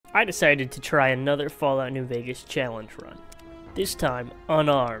I decided to try another Fallout New Vegas challenge run. This time,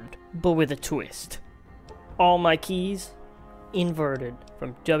 unarmed, but with a twist. All my keys inverted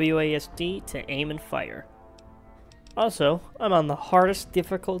from WASD to aim and fire. Also, I'm on the hardest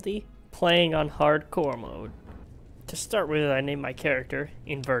difficulty, playing on hardcore mode. To start with, I named my character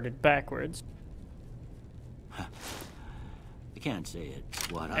inverted backwards. I can't say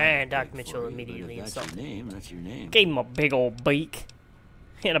it. What And Doc Mitchell immediately insulted me. That's your name. Gave him a big old beak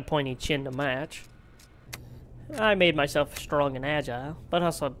and a pointy chin to match. I made myself strong and agile, but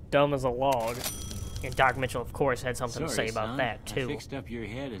also dumb as a log. And Doc Mitchell, of course, had something to say about son. that, too. I fixed up your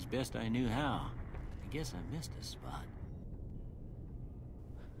head as best I knew how. I guess I missed a spot.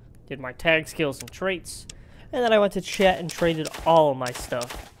 Did my tag skills and traits, and then I went to chat and traded all of my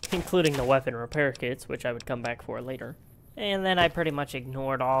stuff, including the weapon repair kits, which I would come back for later. And then I pretty much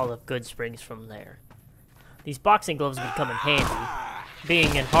ignored all of Goodsprings from there. These boxing gloves would come in handy.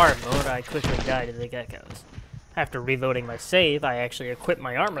 Being in hard mode, I quickly died to the geckos. After reloading my save, I actually equipped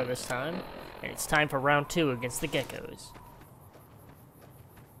my armor this time, and it's time for round 2 against the geckos.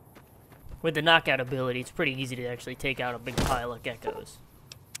 With the knockout ability, it's pretty easy to actually take out a big pile of geckos.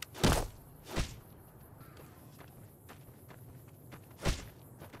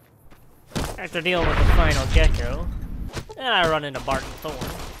 After dealing with the final gecko, I run into Barton Thorne.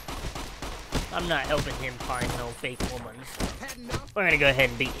 I'm not helping him find no fake womans. We're gonna go ahead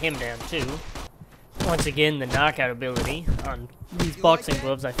and beat him down too. Once again, the knockout ability on these boxing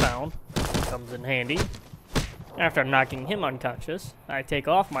gloves I found comes in handy. After knocking him unconscious, I take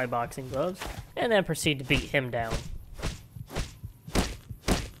off my boxing gloves and then proceed to beat him down.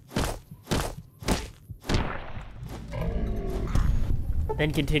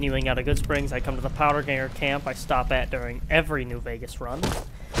 Then continuing out of Goodsprings, I come to the Powder Ganger camp I stop at during every New Vegas run.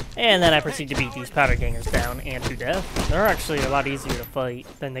 And then I proceed to beat these Powder Gangers down and to death. They're actually a lot easier to fight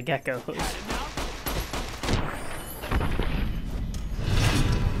than the geckos.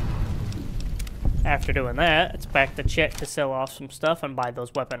 After doing that, it's back to check to sell off some stuff and buy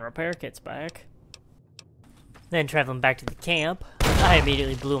those weapon repair kits back. Then traveling back to the camp, I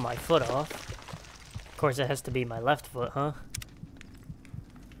immediately blew my foot off. Of course it has to be my left foot, huh?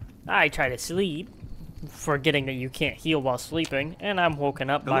 I try to sleep, forgetting that you can't heal while sleeping, and I'm woken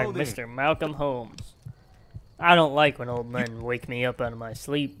up by Mr. Malcolm Holmes. I don't like when old men wake me up out of my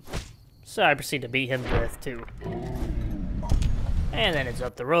sleep, so I proceed to beat him to death too. And then it's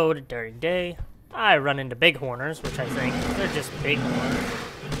up the road during day. I run into Bighorners, which I think they're just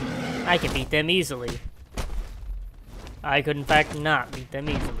Bighorns. I can beat them easily. I could in fact not beat them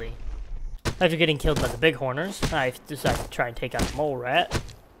easily. After getting killed by the Bighorners, I decided to try and take out the Mole Rat.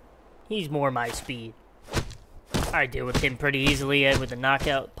 He's more my speed. I deal with him pretty easily with a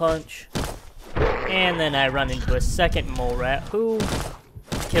knockout punch. And then I run into a second Mole Rat who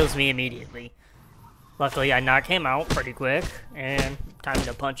kills me immediately. Luckily I knock him out pretty quick, and time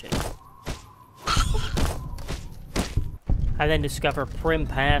to punch him. I then discover Prim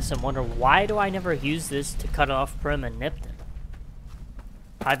Pass and wonder why do I never use this to cut off Prim and Nipton.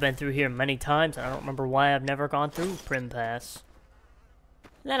 I've been through here many times and I don't remember why I've never gone through Prim Pass.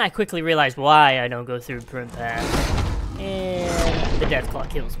 Then I quickly realize why I don't go through Prim Pass, and the Deathclaw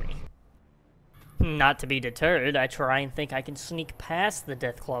kills me. Not to be deterred, I try and think I can sneak past the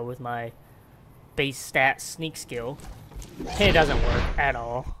Deathclaw with my base stat sneak skill. It doesn't work at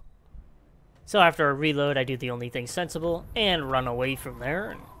all. So after a reload, I do the only thing sensible, and run away from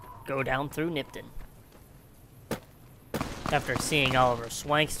there, and go down through Nipton. After seeing Oliver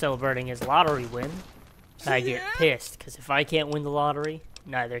Swank celebrating his lottery win, I get pissed, because if I can't win the lottery,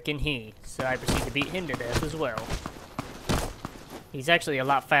 neither can he, so I proceed to beat him to death as well. He's actually a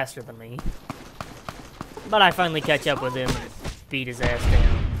lot faster than me, but I finally catch up with him and beat his ass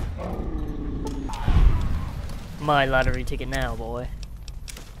down. My lottery ticket now, boy.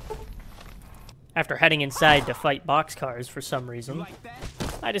 After heading inside to fight boxcars for some reason,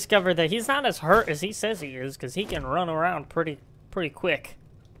 I discover that he's not as hurt as he says he is, because he can run around pretty quick.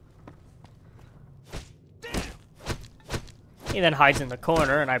 He then hides in the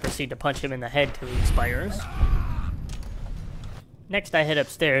corner, and I proceed to punch him in the head till he expires. Next, I head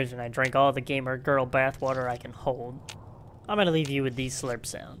upstairs, and I drink all the gamer girl bathwater I can hold. I'm gonna leave you with these slurp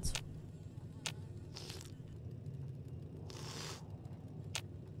sounds.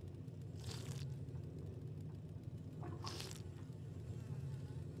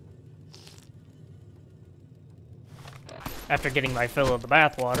 After getting my fill of the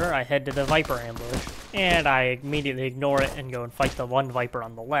bathwater, I head to the Viper ambush, and I immediately ignore it and go and fight the one Viper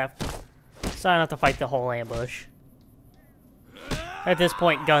on the left, so I don't have to fight the whole ambush. At this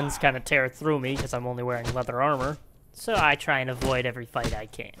point, guns kind of tear through me because I'm only wearing leather armor, So I try and avoid every fight I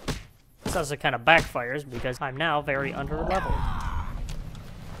can. This also kind of backfires because I'm now very under-leveled.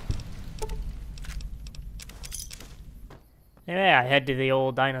 Anyway, I head to the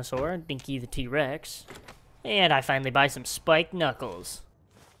old dinosaur, Dinky the T-Rex, and I finally buy some spiked knuckles.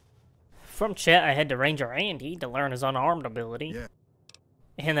 From Chet, I head to Ranger Andy to learn his unarmed ability,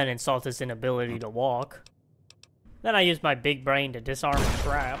 and then insult his inability to walk. Then I use my big brain to disarm a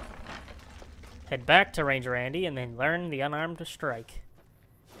trap, head back to Ranger Andy, and then learn the unarmed strike.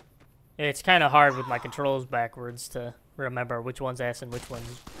 It's kind of hard with my controls backwards to remember which one's S and which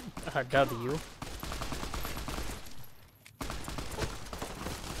one's W.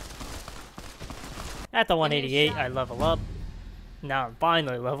 At the 188, I level up. Now I'm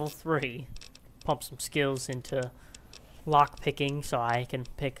finally level 3. Pump some skills into lock picking so I can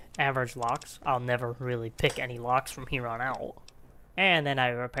pick average locks. I'll never really pick any locks from here on out. And then I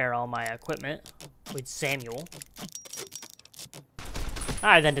repair all my equipment with Samuel.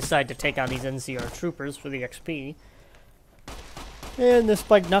 I then decide to take on these NCR troopers for the XP. And the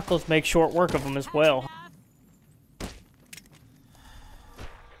spiked knuckles make short work of them as well.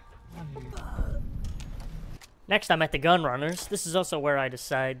 Next, I'm at the gun runners. This is also where I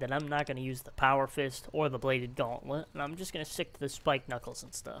decide that I'm not going to use the power fist or the bladed gauntlet, and I'm just going to stick to the spiked knuckles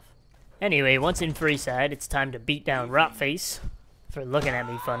and stuff. Anyway, once in Freeside, it's time to beat down Rotface for looking at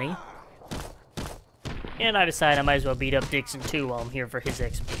me funny. And I decide I might as well beat up Dixon too while I'm here for his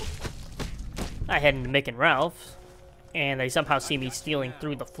XP. I head into Mick and Ralph's, and they somehow see me stealing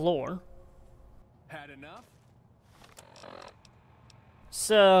through the floor. Had enough?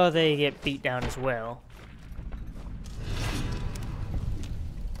 So they get beat down as well.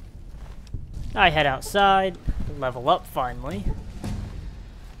 I head outside, level up finally,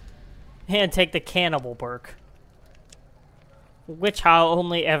 and take the Cannibal perk, which I'll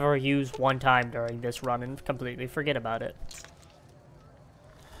only ever use one time during this run and completely forget about it.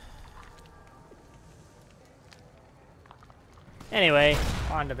 Anyway,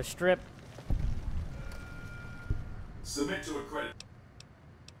 onto the strip. Submit to a credit.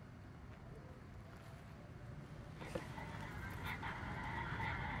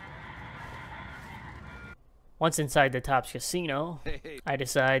 Once inside the Tops Casino, I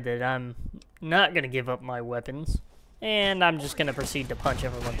decide that I'm not going to give up my weapons, and I'm just going to proceed to punch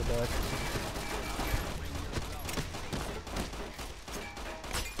everyone to death.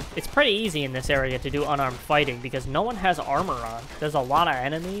 It's pretty easy in this area to do unarmed fighting because no one has armor on. There's a lot of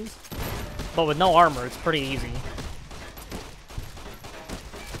enemies, but with no armor, it's pretty easy.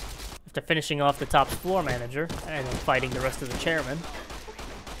 After finishing off the Tops floor manager, and then fighting the rest of the chairman,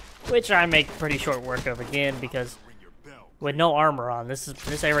 which I make pretty short work of again because with no armor on,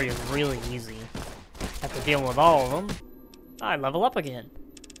 this area is really easy. After dealing with all of them, I level up again.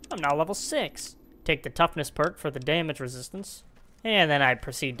 I'm now level 6. Take the toughness perk for the damage resistance, and then I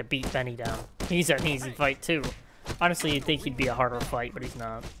proceed to beat Benny down. He's an easy fight too. Honestly, you'd think he'd be a harder fight, but he's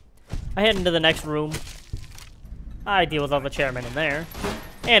not. I head into the next room. I deal with all the chairmen in there,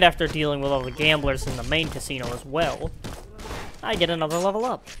 and after dealing with all the gamblers in the main casino as well, I get another level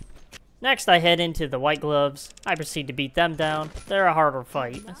up. Next, I head into the White Gloves. I proceed to beat them down. They're a harder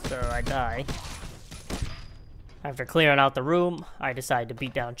fight, so I die. After clearing out the room, I decide to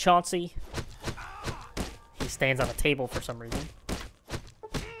beat down Chauncey. He stands on a table for some reason.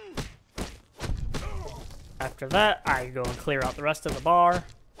 After that, I go and clear out the rest of the bar.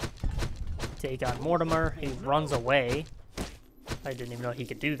 Take on Mortimer. He runs away. I didn't even know he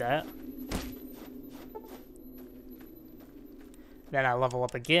could do that. Then I level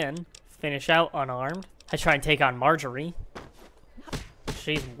up again. Finish out unarmed. I try and take on Marjorie.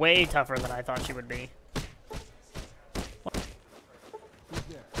 She's way tougher than I thought she would be.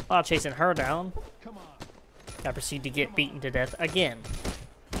 While chasing her down, I proceed to get beaten to death again.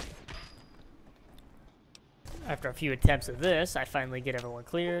 After a few attempts of this, I finally get everyone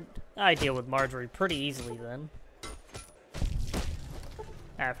cleared. I deal with Marjorie pretty easily then.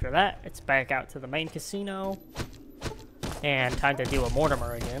 After that, it's back out to the main casino. And time to deal with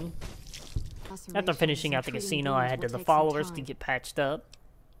Mortimer again. After finishing out the casino, I head to the followers to get patched up.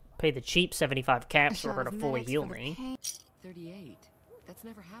 Pay the cheap 75 caps for her to fully heal me. 38. That's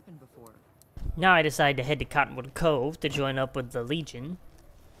never happened before. Now I decide to head to Cottonwood Cove to join up with the Legion.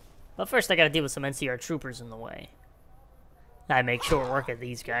 But first I gotta deal with some NCR troopers in the way. I make short work of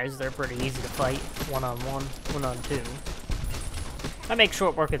these guys. They're pretty easy to fight. 1-on-1, 1-on-2. I make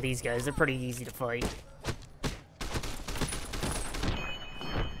short work of these guys. They're pretty easy to fight.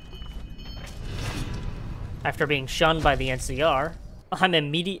 After being shunned by the NCR, I'm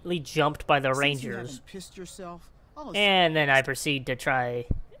immediately jumped by the Rangers. Pissed yourself? And then I proceed to try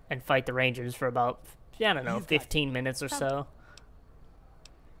and fight the Rangers for about I don't know, 15 minutes or so.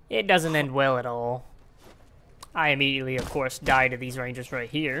 It doesn't end well at all. I immediately, of course, die to these rangers right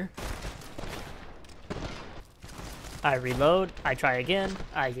here. I reload, I try again,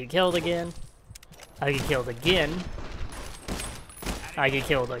 I get killed again. I get killed again. I get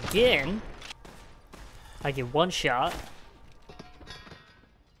killed again. I get one shot.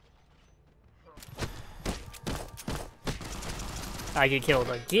 I get killed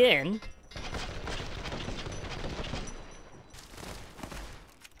again.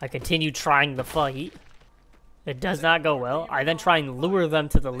 I continue trying the fight. It does not go well. I then try and lure them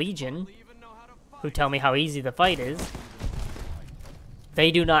to the Legion, who tell me how easy the fight is. They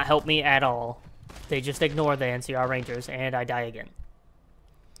do not help me at all. They just ignore the NCR Rangers, and I die again.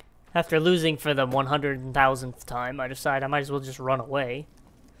 After losing for the 100,000th time, I decide I might as well just run away.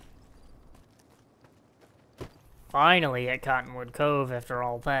 Finally at Cottonwood Cove after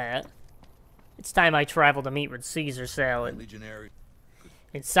all that. It's time I travel to meet with Caesar Salad.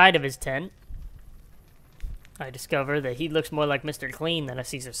 Inside of his tent, I discover that he looks more like Mr. Clean than a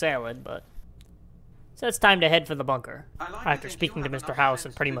Caesar Salad, but... So it's time to head for the bunker. After speaking to Mr. House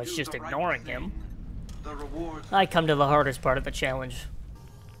and pretty much just ignoring him, I come to the hardest part of the challenge.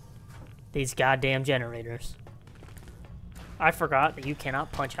 These goddamn generators. I forgot that you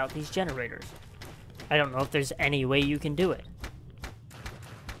cannot punch out these generators. I don't know if there's any way you can do it.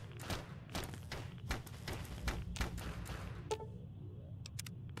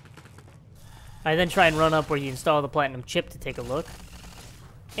 I then try and run up where you install the platinum chip to take a look.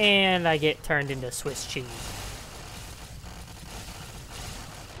 And I get turned into Swiss cheese.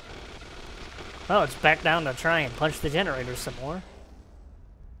 Oh, it's back down to try and punch the generators some more.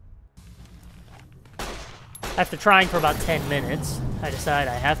 After trying for about 10 minutes, I decide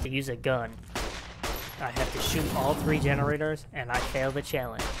I have to use a gun. I have to shoot all 3 generators, and I fail the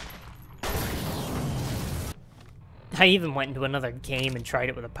challenge. I even went into another game and tried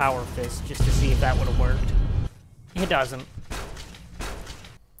it with a power fist just to see if that would have worked. It doesn't.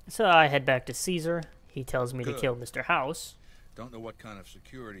 So I head back to Caesar. He tells me to kill Mr. House. Don't know what kind of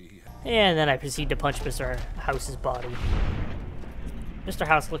security he has. And then I proceed to punch Mr. House's body. Mr.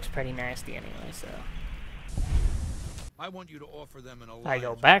 House looks pretty nasty anyway, so... I want you to offer them an alliance. I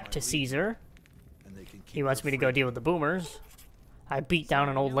go back to Caesar. He wants me to go deal with the boomers. I beat down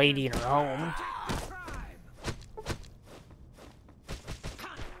an old lady in her home.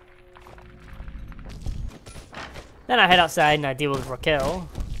 Then I head outside and I deal with Raquel.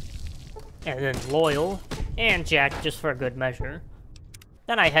 And then Loyal. And Jack, just for a good measure.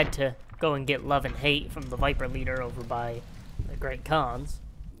 Then I head to go and get Love and Hate from the Viper leader over by the Great Khans.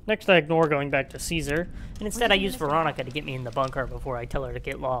 Next, I ignore going back to Caesar, and instead I use Veronica to get me in the bunker before I tell her to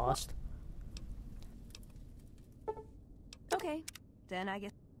get lost. Okay, then I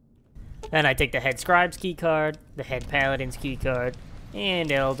guess... Then I take the Head Scribe's keycard, the Head Paladin's keycard,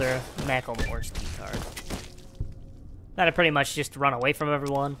 and Elder Macklemore's keycard. Then I pretty much just run away from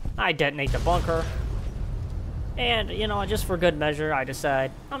everyone. I detonate the bunker. And, you know, just for good measure, I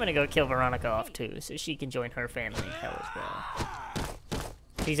decide I'm gonna go kill Veronica off too, so she can join her family in hell as well.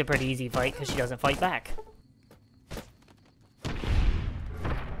 She's a pretty easy fight because she doesn't fight back.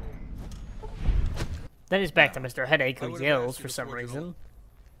 Then it's back to Mr. Headache, who yells for some reason.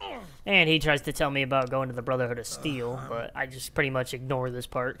 And he tries to tell me about going to the Brotherhood of Steel, but I just pretty much ignore this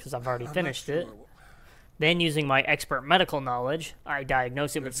part because I've already finished it. Then, using my expert medical knowledge, I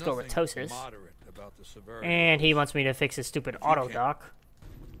diagnose him with scoliosis. And he wants me to fix his stupid auto dock.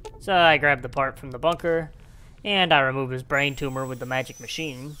 So I grab the part from the bunker, and I remove his brain tumor with the magic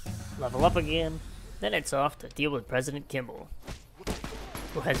machine, level up again, then it's off to deal with President Kimball,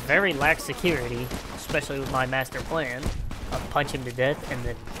 who has very lax security, especially with my master plan of punch him to death and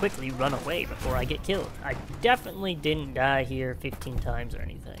then quickly run away before I get killed. I definitely didn't die here 15 times or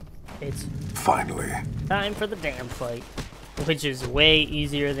anything. It's finally time for the damn fight, which is way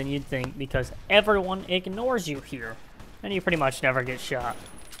easier than you'd think because everyone ignores you here, and you pretty much never get shot.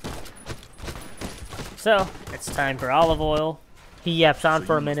 So, it's time for Olive Oil. He yaps on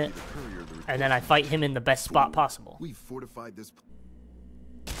for a minute, and then I fight him in the best spot possible. we fortified this.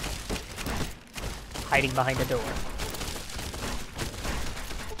 Hiding behind a door.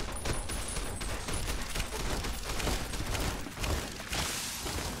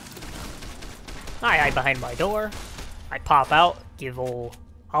 I hide behind my door. I pop out, give old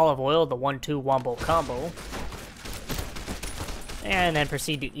Olive Oil the 1-2 wombo combo, and then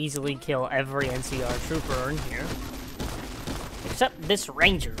proceed to easily kill every NCR trooper in here. Except this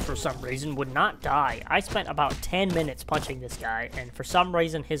ranger, for some reason, would not die. I spent about 10 minutes punching this guy, and for some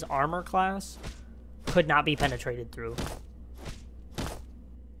reason his armor class could not be penetrated through.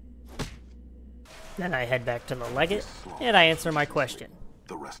 Then I head back to the Legate, and I answer my question.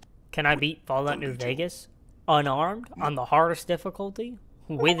 Can I beat Fallout New Vegas unarmed on the hardest difficulty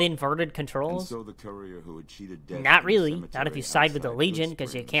with inverted controls? Not really, not if you side with the Legion,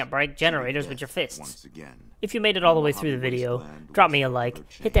 because you can't break generators with your fists. If you made it all the way through the video, drop me a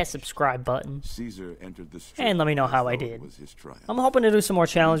like, hit that subscribe button, and let me know how I did. I'm hoping to do some more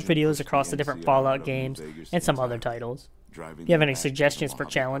challenge videos across the different Fallout games and some other titles. If you have any suggestions for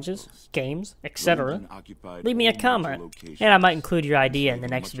challenges, games, etc., leave me a comment, and I might include your idea in the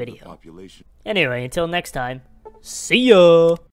next video. Anyway, until next time, see ya!